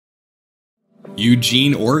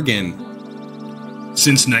Eugene, Oregon.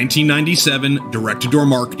 Since 1997, direct-to-door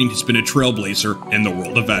marketing has been a trailblazer in the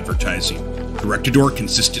world of advertising. Direct-to-door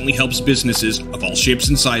consistently helps businesses of all shapes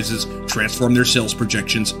and sizes transform their sales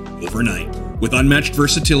projections overnight. With unmatched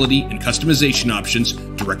versatility and customization options,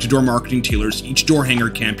 direct-to-door marketing tailors each door hanger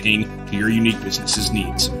campaign to your unique business's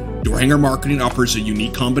needs. Door hanger marketing offers a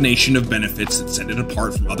unique combination of benefits that set it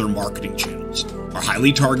apart from other marketing channels. Our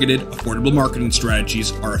highly targeted, affordable marketing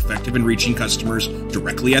strategies are effective in reaching customers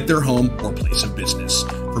directly at their home or place of business.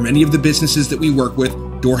 For many of the businesses that we work with,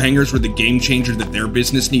 door hangers were the game changer that their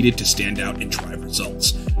business needed to stand out and drive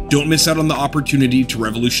results. Don't miss out on the opportunity to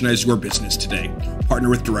revolutionize your business today. Partner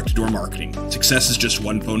with direct-to-door marketing. Success is just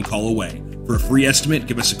one phone call away. For a free estimate,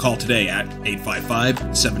 give us a call today at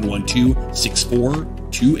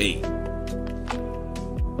 855-712-6428.